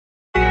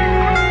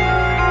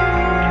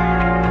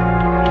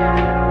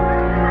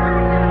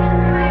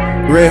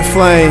Red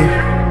Flame,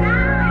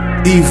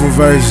 evil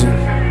version.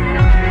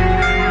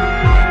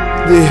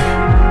 Yeah.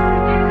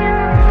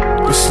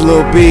 It's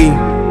Lil B.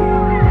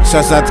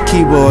 Shouts out the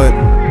keyboard.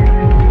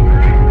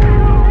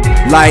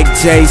 Like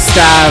Jay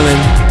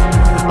Stylin',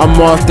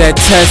 I'm off that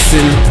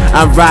testing.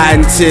 I'm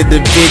riding to the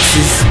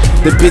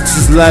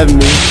bitches love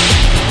me.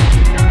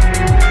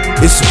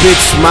 It's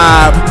bitch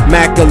mob,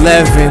 Mac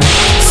 11,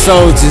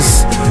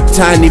 soldiers,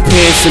 tiny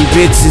pants and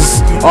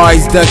bitches,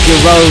 always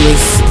ducking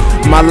rollers.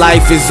 My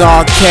life is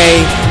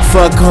arcade,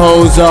 fuck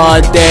hoes all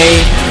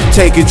day,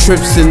 taking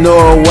trips to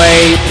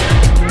Norway.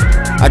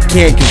 I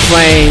can't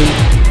complain,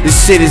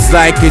 this shit is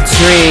like a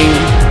dream,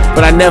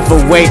 but I never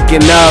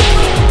waking up,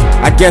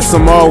 I guess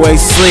I'm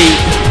always asleep.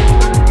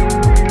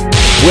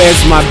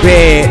 Where's my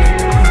bed?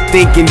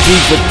 Thinking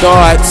deeper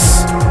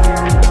thoughts.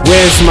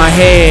 Where's my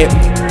head?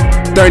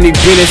 30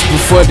 minutes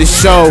before the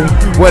show,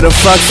 where the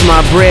fuck's my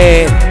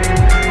bread?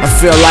 I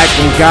feel like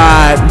I'm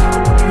God,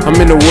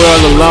 I'm in the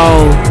world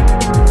alone.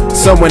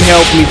 Someone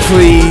help me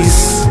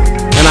please,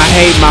 and I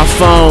hate my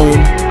phone.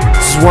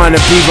 Just wanna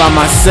be by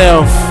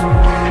myself,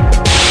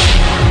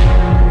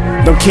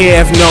 don't care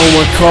if no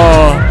one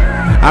call.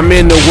 I'm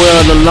in the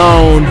world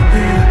alone.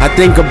 I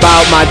think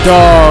about my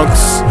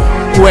dogs,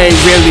 who ain't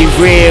really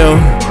real,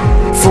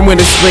 from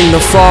winter, spring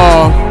to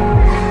fall.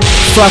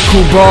 Fuck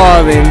who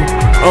ballin',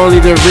 only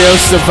the real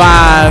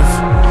survive.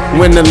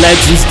 When the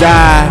legends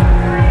die,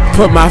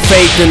 put my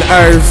faith in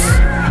earth,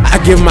 I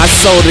give my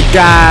soul to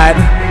God.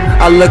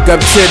 I look up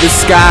to the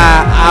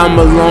sky, I'm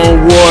a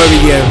lone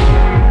warrior.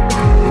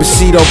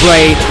 Bashido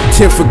Blade,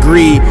 10th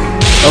degree,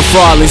 a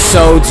fallen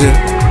soldier.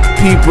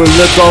 People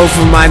look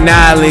over my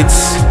knowledge,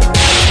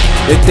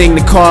 they think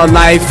the call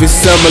life is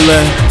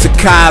similar to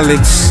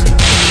college,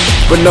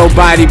 but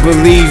nobody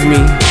believe me.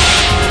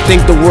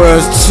 Think the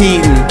world's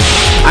cheating,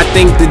 I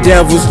think the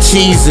devil's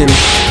cheesing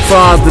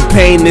for all the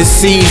pain this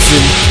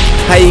season.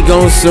 How you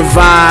gonna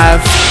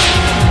survive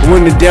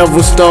when the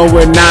devil's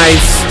throwing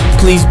knives?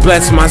 Please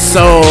bless my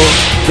soul.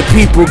 The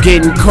people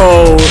getting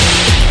cold,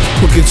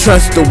 who can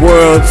trust the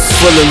world's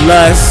full of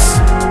lust,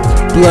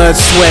 blood,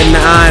 sweat,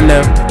 and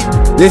honor.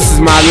 This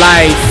is my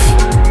life,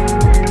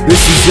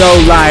 this is your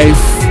life.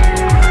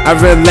 I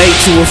relate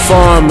to a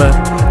farmer,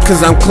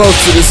 cause I'm close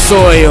to the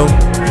soil.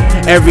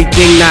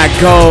 Everything not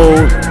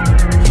gold,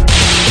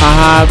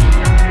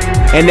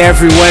 and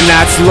everyone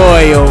that's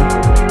loyal.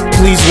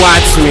 Please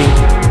watch me.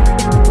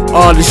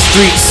 All the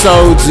street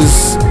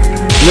soldiers,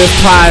 live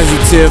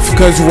positive,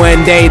 cause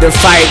one day the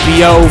fight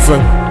be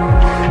over.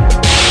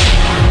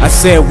 I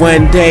said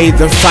one day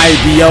the fight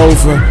be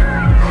over.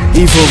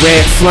 Evil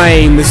Red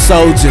Flame, the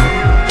soldier.